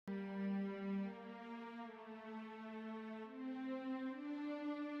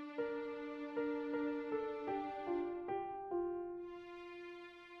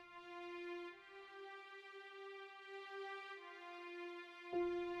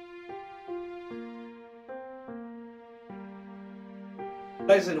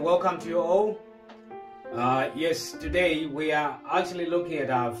Guys, and welcome to you all. Yes, today we are actually looking at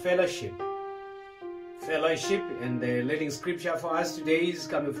our fellowship. And the leading scripture for us today is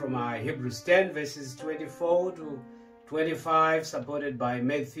coming from Hebrews 10, verses 24 to 25, supported by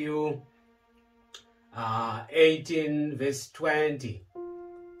Matthew 18, verse 20.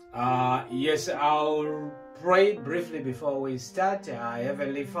 Yes, I'll pray briefly before we start.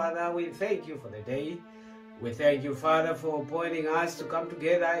 Heavenly Father, we thank you for the day. We thank you, Father, for appointing us to come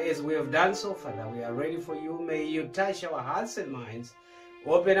together as we have done so, Father. We are ready for you. May you touch our hearts and minds.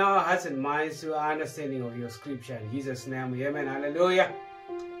 Open our hearts and minds to our understanding of your scripture. In Jesus' name, amen. Hallelujah.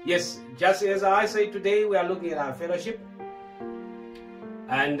 Yes, just as I say today, we are looking at our fellowship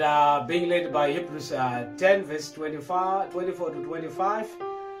and being led by Hebrews 10, verse 24 to 25.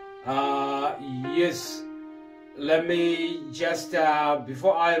 Yes. Let me just,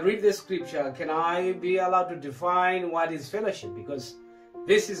 before I read the scripture, can I be allowed to define what is fellowship? Because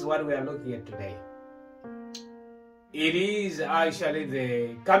this is what we are looking at today. It is actually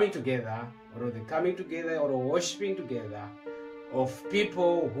the coming together or worshiping together of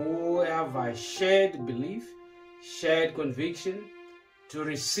people who have a shared belief, shared conviction, to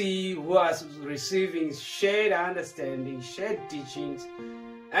receive, who are receiving shared understanding, shared teachings,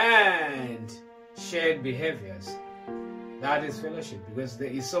 and shared behaviors. That is fellowship, because there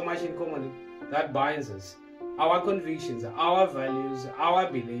is so much in common that binds us. Our convictions, our values,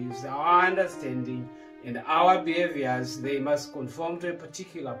 our beliefs, our understanding, and our behaviors, they must conform to a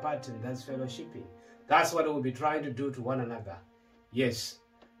particular pattern. That's fellowshipping. That's what we'll be trying to do to one another. Yes.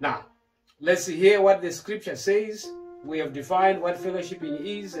 Now, let's hear what the scripture says. We have defined what fellowshipping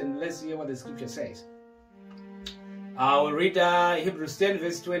is, and let's hear what the scripture says. I will read Hebrews 10,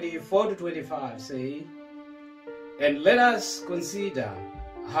 verse 24 to 25, say, "And let us consider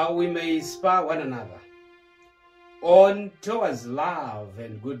how we may inspire one another on towards love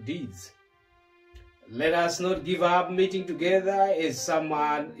and good deeds. Let us not give up meeting together as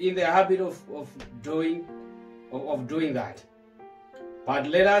someone in the habit of doing that. But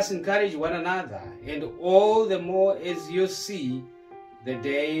let us encourage one another, and all the more as you see the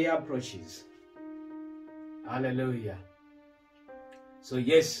day approaches." Hallelujah. So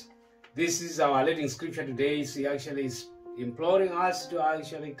yes, this is our leading scripture today. She actually is imploring us to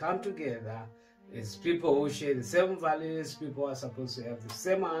actually come together as people who share the same values, people who are supposed to have the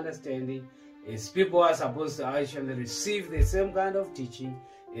same understanding, as people who are supposed to actually receive the same kind of teaching,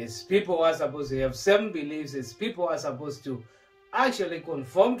 as people who are supposed to have same beliefs, as people who are supposed to actually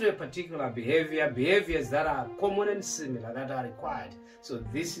conform to a particular behaviors that are common and similar, that are required. So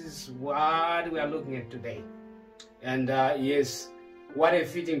this is what we are looking at today. And yes, what a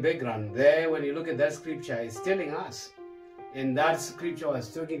fitting background there. When you look at that scripture, it's telling us, and that scripture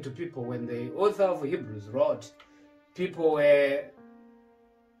was talking to people when the author of Hebrews wrote. People were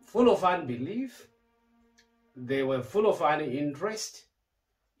full of unbelief. They were full of uninterest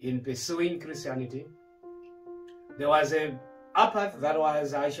in pursuing Christianity. There was a apathy that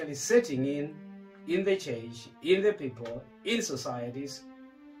was actually setting in the church, in the people, in societies.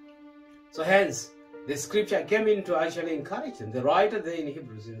 So hence, the scripture came in to actually encourage them. The writer there in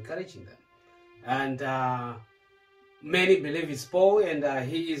Hebrews is encouraging them. And many believe it's Paul, and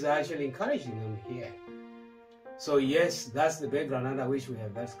he is actually encouraging them here. So yes, that's the background under which we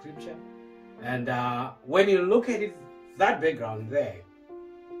have that scripture. And when you look at it, that background there,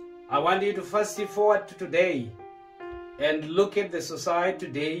 I want you to fast forward to today and look at the society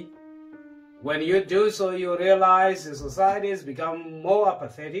today. When you do so, you realize the society has become more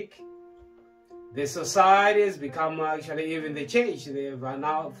apathetic. The society has become, actually, even the church, they are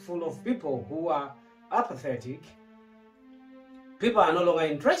now full of people who are apathetic. People are no longer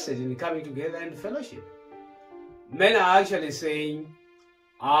interested in coming together and fellowship. Men are actually saying,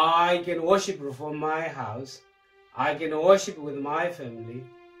 I can worship from my house. I can worship with my family.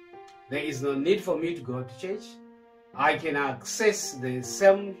 There is no need for me to go to church. I can access the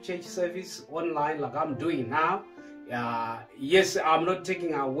same church service online like I'm doing now. Yes, I'm not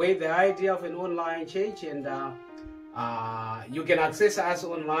taking away the idea of an online church, and you can access us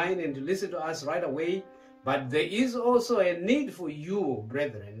online and listen to us right away. But there is also a need for you,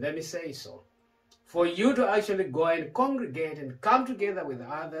 brethren, let me say so, for you to actually go and congregate and come together with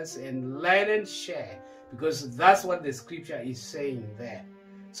others and learn and share, because that's what the scripture is saying there.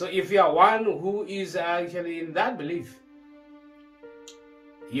 So if you are one who is actually in that belief,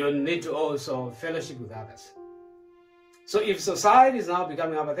 you need to also fellowship with others. So if society is now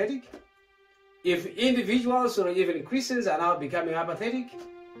becoming apathetic, if individuals or even Christians are now becoming apathetic,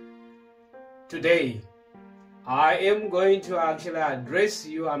 today I am going to actually address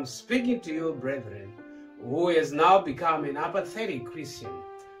you. I'm speaking to you, brethren, who has now become an apathetic Christian.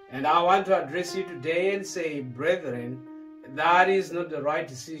 And I want to address you today and say, brethren, that is not the right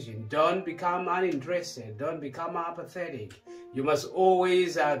decision. Don't become uninterested. Don't become apathetic. You must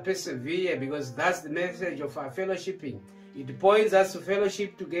always persevere, because that's the message of our fellowshipping. It points us to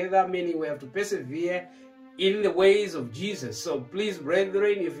fellowship together, meaning we have to persevere in the ways of Jesus. So please,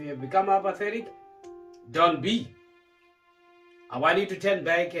 brethren, if you have become apathetic, don't be. I want you to turn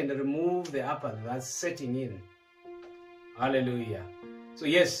back and remove the apathy that's setting in. Hallelujah. So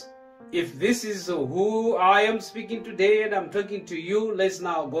yes, if this is who I am speaking today and I'm talking to you, let's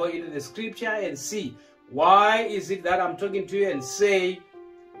now go into the scripture and see why is it that I'm talking to you and say,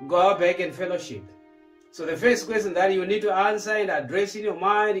 go back and fellowship. So the first question that you need to answer and address in your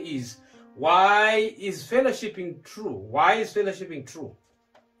mind is, why is fellowshipping true? Why is fellowshipping true?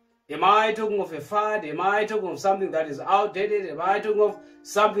 Am I talking of a fad? Am I talking of something that is outdated? Am I talking of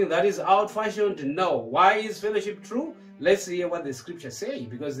something that is out-fashioned? No. Why is fellowship true? Let's hear what the scripture says,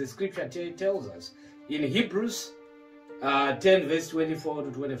 because the scripture tells us. In Hebrews 10 verse 24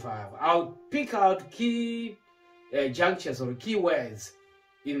 to 25, I'll pick out key junctures or key words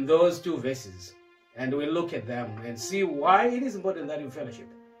in those two verses, and we'll look at them and see why it is important that you fellowship.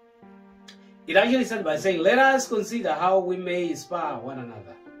 It actually starts by saying, let us consider how we may inspire one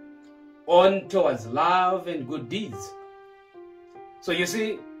another on towards love and good deeds. So you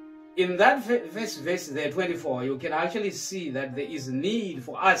see, in that first verse there, 24, you can actually see that there is need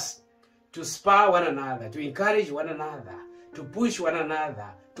for us to spur one another, to encourage one another, to push one another,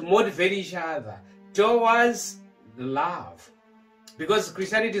 to motivate each other towards the love. Because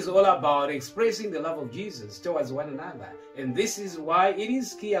Christianity is all about expressing the love of Jesus towards one another. And this is why it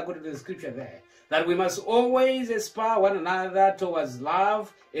is key, according to the scripture there, that we must always inspire one another towards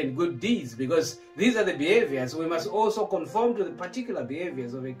love and good deeds, because these are the behaviors. We must also conform to the particular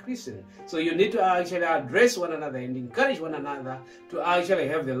behaviors of a Christian. So you need to actually address one another and encourage one another to actually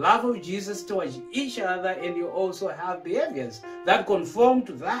have the love of Jesus towards each other, and you also have behaviors that conform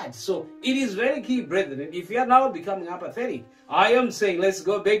to that. So it is very key, brethren. If you are now becoming apathetic, I am saying let's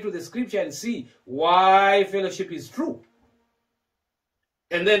go back to the scripture and see why fellowship is true.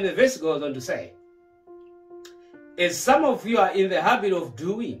 And then the verse goes on to say, as some of you are in the habit of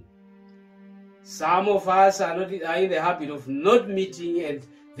doing, some of us are in the habit of not meeting. And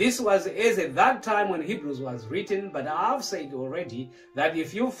this was as at that time when Hebrews was written, but I've said already that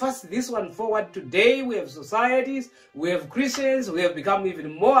if you fast this one forward, today we have societies, we have Christians, we have become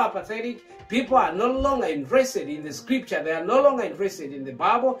even more apathetic. People are no longer interested in the scripture. They are no longer interested in the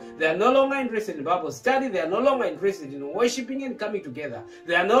Bible. They are no longer interested in Bible study. They are no longer interested in worshiping and coming together.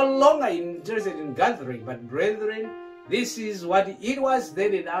 They are no longer interested in gathering. But brethren, this is what it was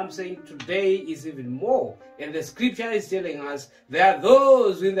then, and I'm saying today is even more. And the scripture is telling us there are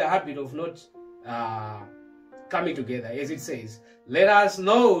those in the habit of not coming together. As it says, let us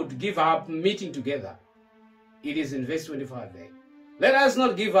not give up meeting together. It is in verse 25 there. Let us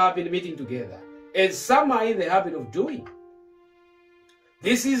not give up in meeting together, as some are in the habit of doing.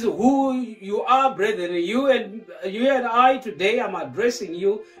 This is who you are, brethren. You and I today, I'm addressing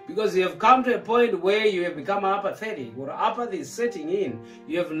you because you have come to a point where you have become apathetic, or apathy is setting in.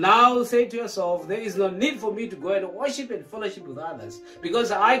 You have now said to yourself, there is no need for me to go and worship and fellowship with others,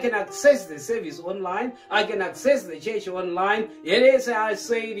 because I can access the service online, I can access the church online. Yes, I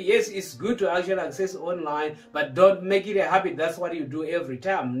said, yes, it's good to actually access online, but don't make it a habit. That's what you do every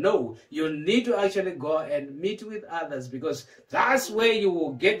time. No, you need to actually go and meet with others, because that's where you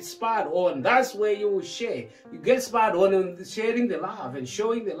will get spurred on. That's where you will share. You get spurred on in sharing the love and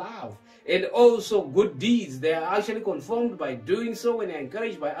showing the love. And also good deeds. They are actually conformed by doing so when they're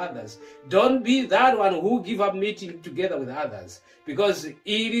encouraged by others. Don't be that one who give up meeting together with others, because it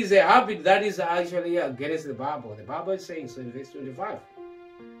is a habit that is actually against the Bible. The Bible is saying so in verse 25.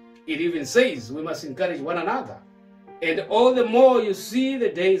 It even says we must encourage one another. And all the more you see the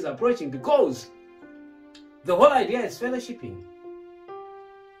days approaching, because the whole idea is fellowshipping.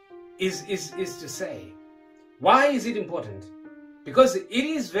 Is to say, why is it important? Because it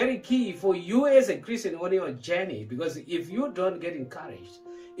is very key for you as a Christian on your journey. Because if you don't get encouraged,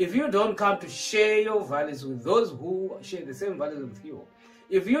 if you don't come to share your values with those who share the same values with you,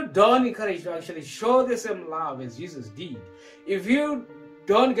 if you don't encourage to actually show the same love as Jesus did, if you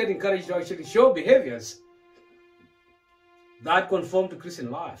don't get encouraged to actually show behaviors that conform to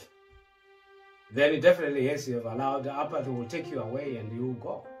Christian life, then it definitely, yes, you have allowed the apathy will take you away and you will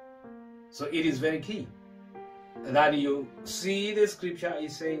go. So it is very key that you see the scripture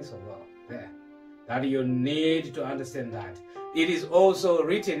is saying so well there, that you need to understand that. It is also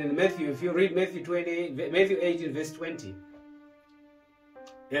written in Matthew. If you read Matthew 18 verse 20,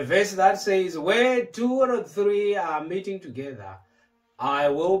 A verse that says, where 2 or 3 are meeting together, I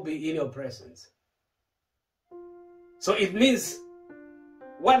will be in your presence. So it means,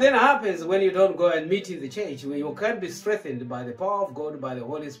 what then happens when you don't go and meet in the church? When you can't be strengthened by the power of God, by the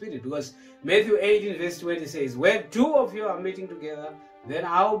Holy Spirit. Because Matthew 18 verse 20 says, where 2 of you are meeting together, then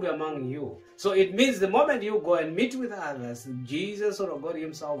I will be among you. So it means the moment you go and meet with others, Jesus or God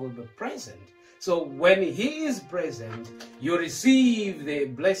himself will be present. So when he is present, you receive the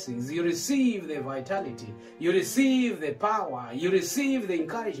blessings, you receive the vitality, you receive the power, you receive the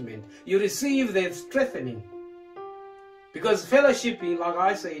encouragement, you receive the strengthening. Because fellowshipping, like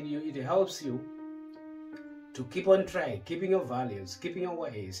I said, it helps you to keep on track, keeping your values, keeping your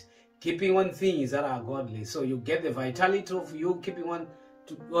ways, keeping on things that are godly. So you get the vitality of you keeping on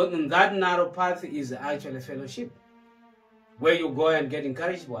that narrow path is actually fellowship, where you go and get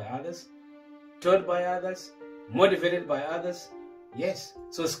encouraged by others, taught by others, motivated by others. Yes.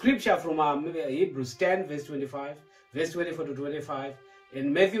 So scripture from Hebrews 10 verse 25, verse 24 to 25,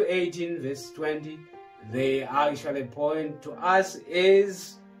 and Matthew 18 verse 20, they actually point to us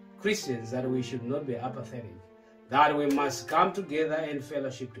as Christians that we should not be apathetic, that we must come together and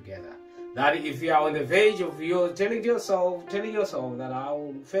fellowship together. That if you are on the verge of you telling yourself that I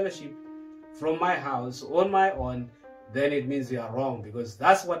will fellowship from my house on my own, then it means you are wrong, because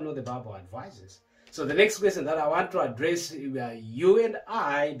that's what the Bible advises. So the next question that I want to address, you and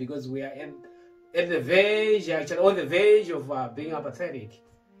I, because we are at the verge, actually on the verge of being apathetic.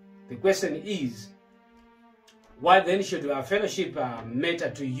 The question is, why then should our fellowship matter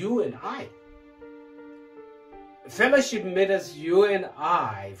to you and I? Fellowship matters you and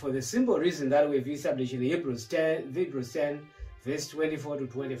I for the simple reason that we've established in Hebrews 10 verse 24 to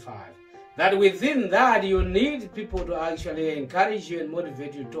 25. That within that you need people to actually encourage you and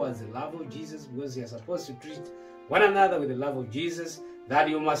motivate you towards the love of Jesus, because you're supposed to treat one another with the love of Jesus. That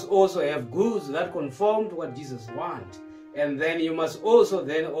you must also have goods that conform to what Jesus wants. And then you must also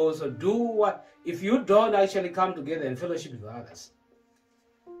do what, if you don't actually come together and fellowship with others,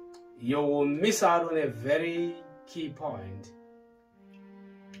 you will miss out on a very key point,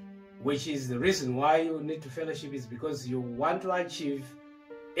 which is the reason why you need to fellowship, is because you want to achieve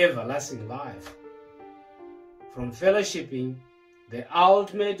everlasting life. From fellowshipping, the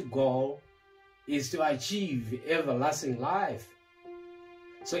ultimate goal is to achieve everlasting life.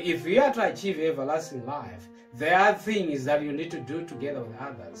 So if you are to achieve everlasting life, there are things that you need to do together with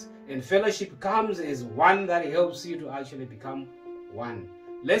others. And fellowship comes as one that helps you to actually become one.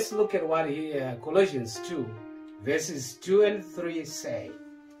 Let's look at what Colossians 2, verses 2 and 3 say,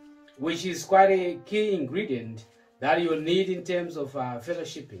 which is quite a key ingredient that you need in terms of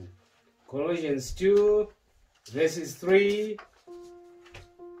fellowshipping. Colossians 2, verses 2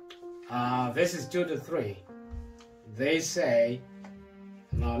 to 3. They say,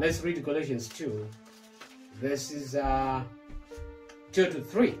 now let's read Colossians 2, verses 2 to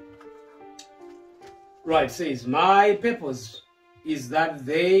 3. Right, says, my purpose is that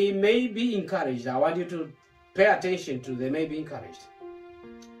they may be encouraged. I want you to pay attention to they may be encouraged.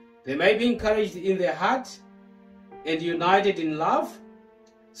 They may be encouraged in their heart and united in love,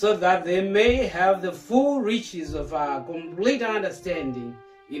 so that they may have the full riches of complete understanding,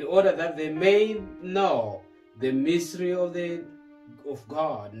 in order that they may know the mystery of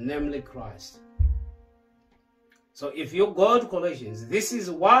God, namely Christ. So if you go to Colossians, this is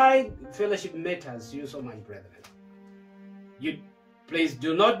why fellowship matters to you so much, brethren. You please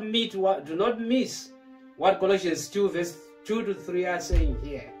do not miss what Colossians 2 verse 2 to 3 are saying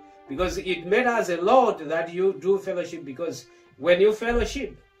here, because it matters a lot that you do fellowship, because when you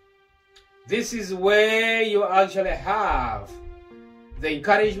fellowship, this is where you actually have the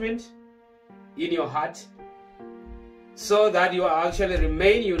encouragement in your heart, so that you actually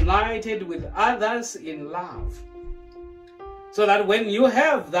remain united with others in love. So that when you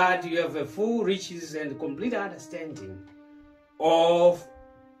have that, you have a full riches and complete understanding of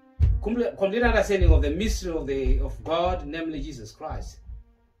the mystery of God, namely Jesus Christ,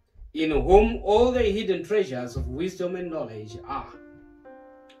 in whom all the hidden treasures of wisdom and knowledge are.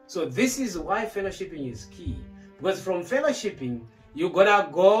 So this is why fellowshipping is key, because from fellowshipping, you're gonna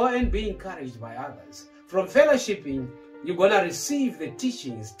go and be encouraged by others. From fellowshipping, you're gonna receive the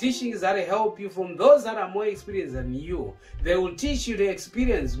teachings that help you from those that are more experienced than you. They will teach you to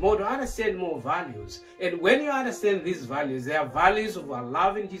experience more, to understand more values. And when you understand these values, they are values of our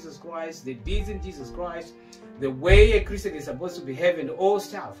love in Jesus Christ, the deeds in Jesus Christ, the way a Christian is supposed to behave, and all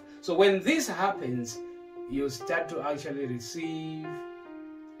stuff. So when this happens, you start to actually receive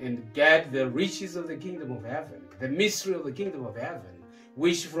and get the riches of the kingdom of heaven, the mystery of the kingdom of heaven,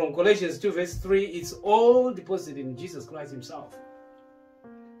 which from Colossians 2 verse 3, it's all deposited in Jesus Christ himself.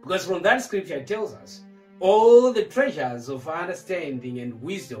 Because from that scripture it tells us all the treasures of understanding and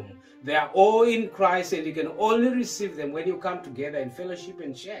wisdom, they are all in Christ, and you can only receive them when you come together in fellowship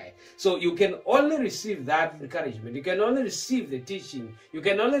and share. So you can only receive that encouragement. You can only receive the teaching. You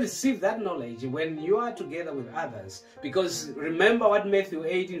can only receive that knowledge when you are together with others. Because remember what Matthew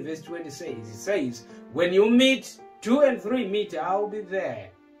 18 verse 20 says. It says, when you meet 2 and 3 meet, I will be there.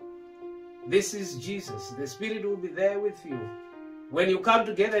 This is Jesus. The Spirit will be there with you. When you come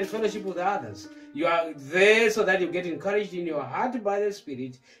together in fellowship with others, you are there so that you get encouraged in your heart by the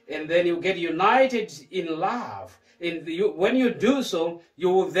Spirit, and then you get united in love. And when you do so, you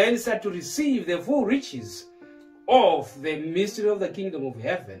will then start to receive the full riches of the mystery of the kingdom of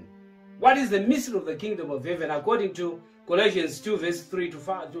heaven. What is the mystery of the kingdom of heaven? According to Colossians 2 verse 3 to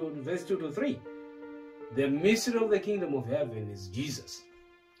 5, to verse 2 to 3. The mystery of the kingdom of heaven is Jesus.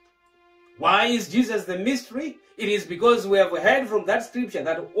 Why is Jesus the mystery? It is because we have heard from that scripture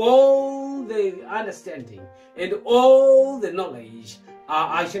that all the understanding and all the knowledge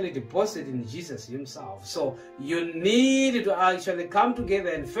are actually deposited in Jesus himself. So you need to actually come together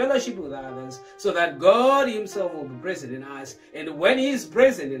and fellowship with others so that God himself will be present in us. And when he is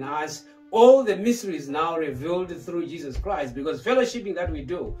present in us, all the mysteries now revealed through Jesus Christ. Because fellowshipping that we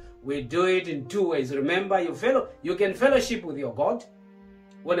do it in 2 ways. Remember, you can fellowship with your God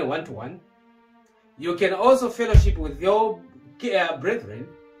on a one-to-one. You can also fellowship with your brethren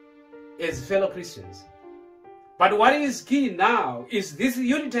as fellow Christians. But what is key now is this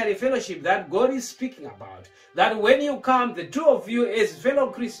unitary fellowship that God is speaking about. That when you come, the two of you as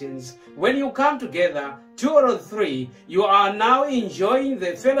fellow Christians, when you come together, 2 or 3, you are now enjoying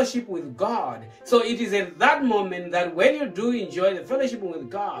the fellowship with God. So it is at that moment that when you do enjoy the fellowship with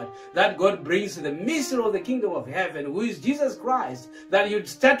God, that God brings the mystery of the kingdom of heaven, who is Jesus Christ, that you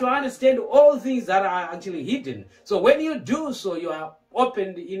start to understand all things that are actually hidden. So when you do so, you are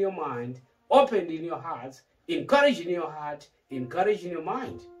opened in your mind, opened in your heart, encouraged in your heart, encouraged in your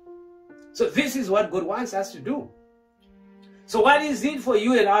mind. So this is what God wants us to do. So what is it for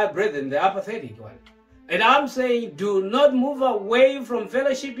you and I, brethren, the apathetic one? And I'm saying, do not move away from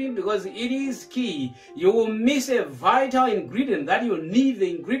fellowshipping, because it is key. You will miss a vital ingredient that you need,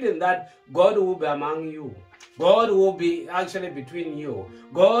 the ingredient that God will be among you. God will be actually between you.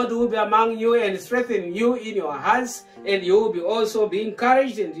 God will be among you and strengthen you in your hearts, and you will be also be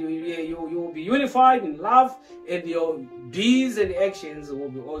encouraged, and you will be unified in love, and your deeds and actions will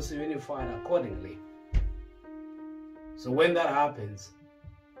be also unified accordingly. So when that happens,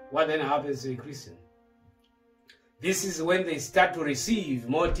 what then happens to a Christian? This is when they start to receive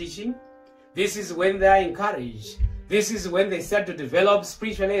more teaching. This is when they are encouraged. This is when they start to develop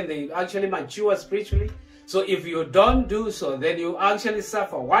spiritually, and they actually mature spiritually. So if you don't do so, then you actually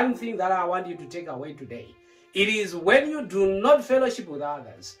suffer. One thing that I want you to take away today, it is when you do not fellowship with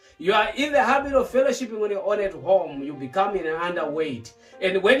others. You are in the habit of fellowshipping when you're all at home, you become an underweight.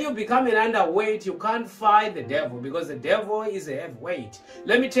 And when you become an underweight, you can't fight the devil, because the devil is a heavyweight.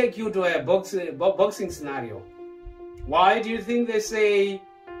 Let me take you to a boxing scenario. Why do you think they say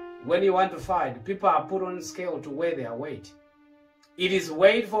when you want to fight, people are put on scale to weigh their weight? It is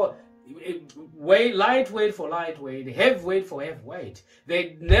lightweight for lightweight, heavyweight for heavyweight.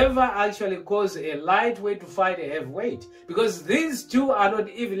 They never actually cause a lightweight to fight a heavyweight, because these two are not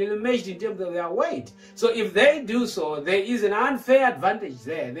evenly measured in terms of their weight. So if they do so, there is an unfair advantage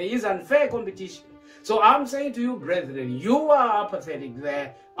there. There is unfair competition. So I'm saying to you, brethren, you are apathetic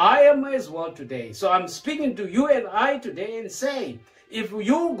there. I am as well today. So I'm speaking to you and I today and say, if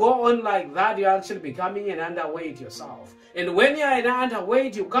you go on like that, you're actually becoming an underweight yourself. And when you're an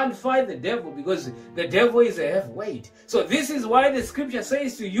underweight, you can't fight the devil, because the devil is a heavyweight. So this is why the scripture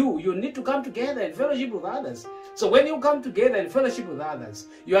says to you, you need to come together and fellowship with others. So when you come together and fellowship with others,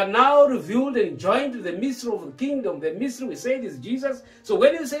 you are now revealed and joined to the mystery of the kingdom. The mystery we said is Jesus. So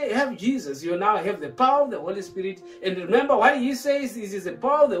when you say have Jesus, you now have the power of the Holy Spirit. And remember what he says is the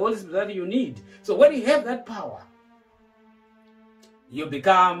power of the Holy Spirit that you need. So when you have that power, you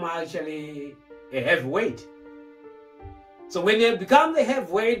become actually a heavyweight. So when you become the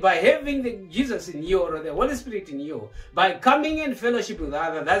heavyweight by having the Jesus in you, or the Holy Spirit in you, by coming in fellowship with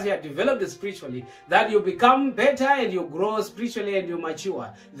others, as you have developed spiritually, that you become better and you grow spiritually and you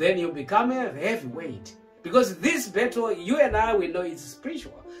mature, then you become a heavyweight. Because this battle, you and I, we know it's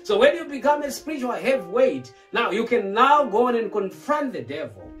spiritual. So when you become a spiritual heavyweight, now you can now go on and confront the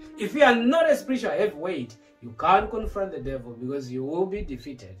devil. If you are not a spiritual heavyweight, you can't confront the devil, because you will be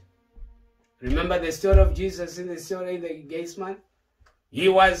defeated. Remember the story of Jesus in the story in the Gethsemane? He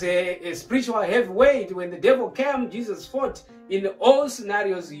was a spiritual heavyweight. When the devil came, Jesus fought in all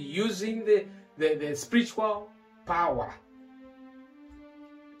scenarios using the spiritual power.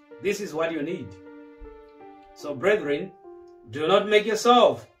 This is what you need. So, brethren, do not make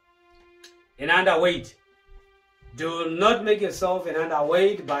yourself an underweight. Do not make yourself an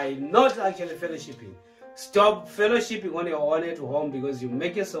underweight by not actually fellowshipping. Stop fellowshipping on your own at home because you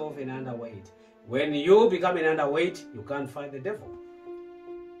make yourself an underweight. When you become an underweight, you can't fight the devil.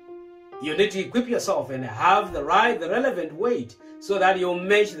 You need to equip yourself and have the relevant weight so that you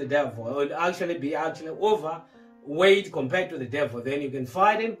match the devil and actually be overweight compared to the devil. Then you can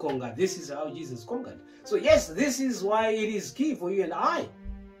fight and conquer. This is how Jesus conquered. So yes, this is why it is key for you and I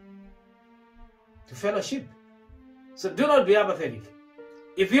to fellowship. So do not be apathetic.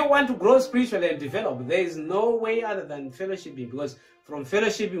 If you want to grow spiritually and develop, there is no way other than fellowshipping, because from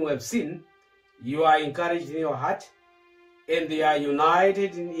fellowshipping we have seen you are encouraged in your heart, and they are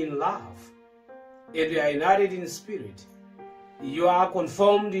united in love, and they are united in spirit. You are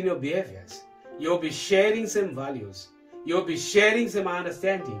conformed in your behaviors. You'll be sharing some values. You'll be sharing some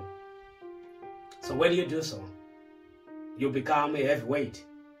understanding. So when you do so, you become a heavyweight.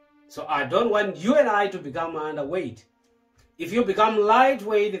 So I don't want you and I to become underweight. If you become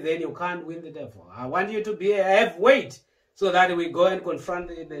lightweight, then you can't win the devil. I want you to be a heavyweight so that we go and confront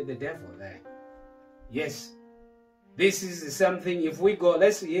the devil there. Yes. This is something, if we go,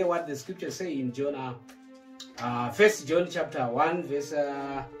 let's hear what the scriptures say in John, 1 John chapter 1, verse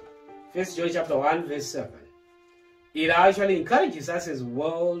 7. It actually encourages us as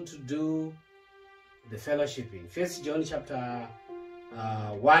well to do the fellowshipping. 1 John chapter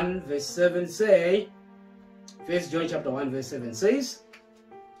 1 verse 7 say, 1 John chapter 1 verse 7 says,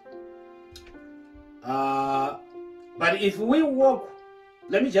 but if we walk,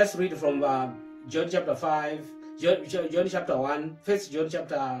 let me just read from John chapter 5, John chapter 1, 1 John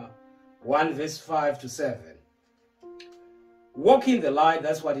chapter 1 verse 5 to 7. Walk in the light,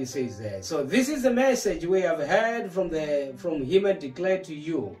 that's what he says there. So this is the message we have heard from him and declared to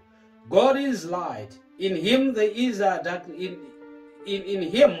you. God is light. In him there is in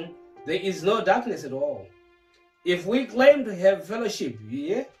him there is no darkness at all. If we claim to have fellowship,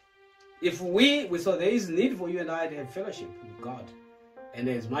 so there is need for you and I to have fellowship with God, and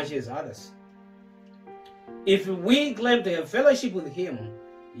as much as others. If we claim to have fellowship with him,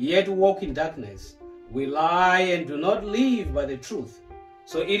 yet walk in darkness, we lie and do not live by the truth.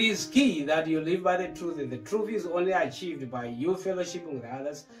 So it is key that you live by the truth, and the truth is only achieved by you fellowshipping with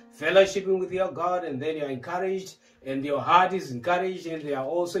others, fellowshipping with your God, and then you're encouraged, and your heart is encouraged, and they are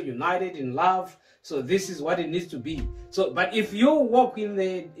also united in love. So this is what it needs to be. So, but if you walk in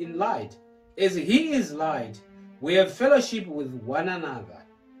light, as he is light, we have fellowship with one another.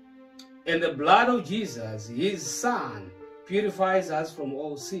 And the blood of Jesus, his son, purifies us from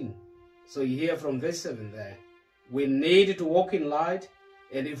all sin. So you hear from verse 7 there. We need to walk in light.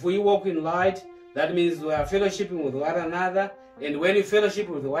 And if we walk in light, that means we are fellowshipping with one another. And when you fellowship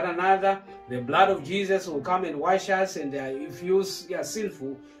with one another, the blood of Jesus will come and wash us. And if you are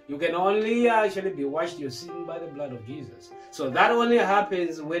sinful, you can only actually be washed your sin by the blood of Jesus. So that only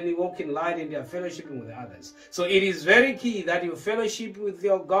happens when you walk in light and you are fellowshipping with others. So it is very key that you fellowship with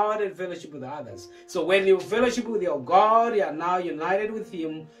your God and fellowship with others. So when you fellowship with your God, you are now united with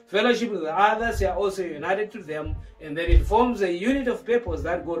him. Fellowship with others, you are also united to them. And then it forms a unit of purpose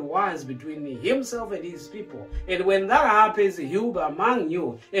that God wants between himself and his people. And when that happens, he will be among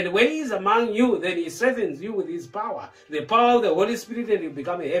you. And when he is among you, then he strengthens you with his power. The power of the Holy Spirit, and you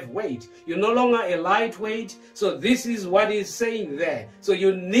become a heavyweight. You're no longer a lightweight. So this is what he's saying there. So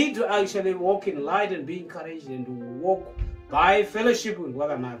you need to actually walk in light and be encouraged and to walk by fellowship with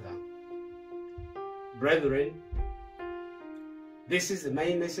one another. Brethren, this is the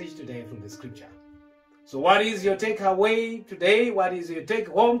main message today from the scripture. So what is your takeaway today? What is your take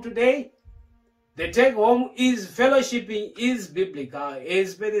home today? The take home is fellowshipping is biblical,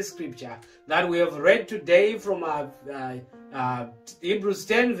 is by the scripture that we have read today from Hebrews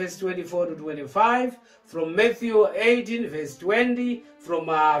 10 verse 24 to 25, from Matthew 18 verse 20, from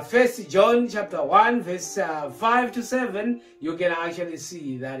 1 John chapter 1 verse 5 to 7. You can actually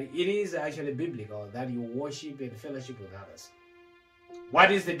see that it is actually biblical that you worship and fellowship with others. What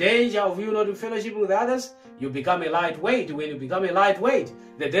is the danger of you not fellowship with others? You become a lightweight. When you become a lightweight,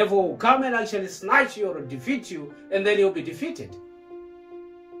 the devil will come and actually snatch you or defeat you, and then you'll be defeated.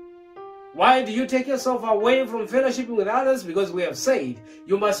 Why do you take yourself away from fellowship with others? Because we have said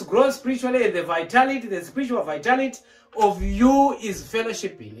you must grow spiritually, and the spiritual vitality of you is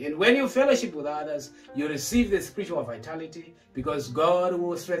fellowshipping. And when you fellowship with others, you receive the spiritual vitality, because God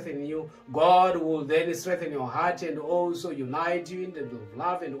will strengthen you. God will then strengthen your heart and also unite you in the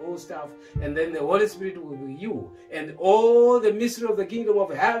love and all stuff. And then the Holy Spirit will be you. And all the mystery of the kingdom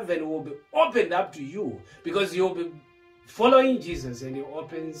of heaven will be opened up to you, because you'll be following Jesus, and he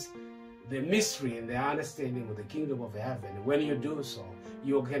opens the mystery and the understanding of the kingdom of heaven. When you do so,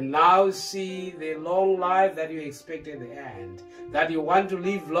 you can now see the long life that you expect at the end, that you want to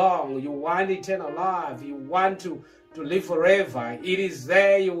live long, you want eternal life, you want to live forever. It is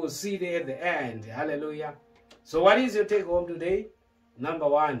there, you will see it at the end. Hallelujah. So what is your take home today? Number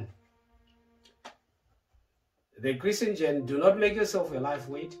one, the Christian journey, do not make yourself a life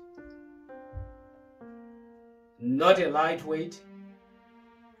weight, not a lightweight,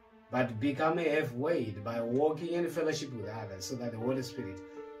 but become a heavyweight by walking in fellowship with others, so that the Holy Spirit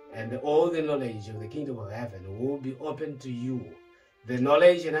and all the knowledge of the kingdom of heaven will be open to you. The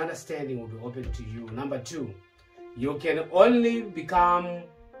knowledge and understanding will be open to you. Number two, you can only become,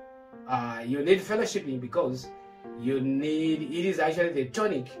 you need fellowshipping because it is actually the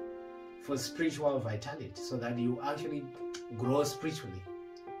tonic for spiritual vitality, so that you actually grow spiritually.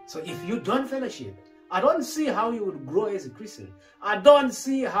 So if you don't fellowship, I don't see how you would grow as a Christian. I don't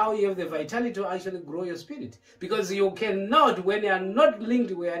see how you have the vitality to actually grow your spirit, because you cannot when you are not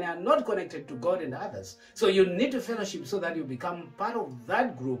linked with and are not connected to God and others. So you need to fellowship so that you become part of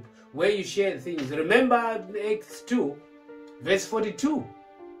that group where you share things. Remember Acts 2, verse 42,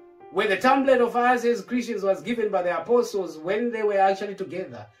 where the template of us as Christians was given by the apostles when they were actually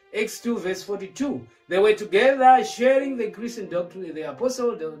together. Acts 2, verse 42. They were together sharing the Christian doctrine, the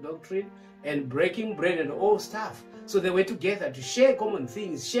apostle doctrine, and breaking bread and all stuff. So they were together to share common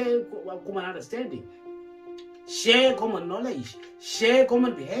things, share common understanding, share common knowledge, share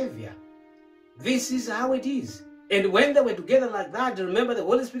common behavior. This is how it is. And when they were together like that, remember the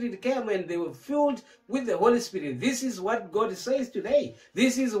Holy Spirit came and they were filled with the Holy Spirit. This is what God says today.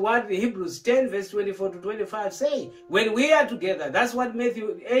 This is what the Hebrews 10 verse 24 to 25 say. When we are together, that's what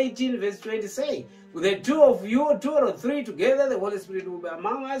Matthew 18 verse 20 say. With the two of you, two or three together, the Holy Spirit will be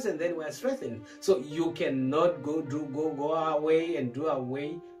among us, and then we are strengthened. So you cannot go away and do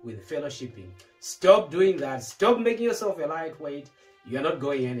away with fellowshipping. Stop doing that. Stop making yourself a lightweight. You're not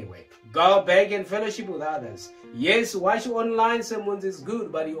going anywhere. Go back and fellowship with others. Yes, watch online sermons is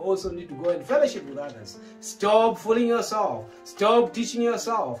good, but you also need to go and fellowship with others. Stop fooling yourself. Stop teaching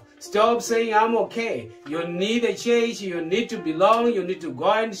yourself. Stop saying, I'm okay. You need a church. You need to belong. You need to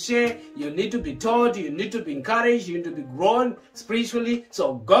go and share. You need to be taught. You need to be encouraged. You need to be grown spiritually.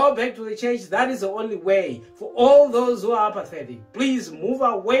 So go back to the church. That is the only way. For all those who are apathetic, please move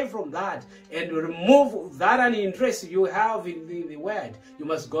away from that and remove that uninterest you have in the word. You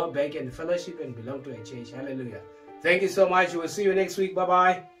must go back and fellowship and belong to a church. Hallelujah. Thank you so much. We'll see you next week.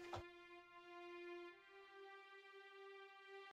 Bye-bye.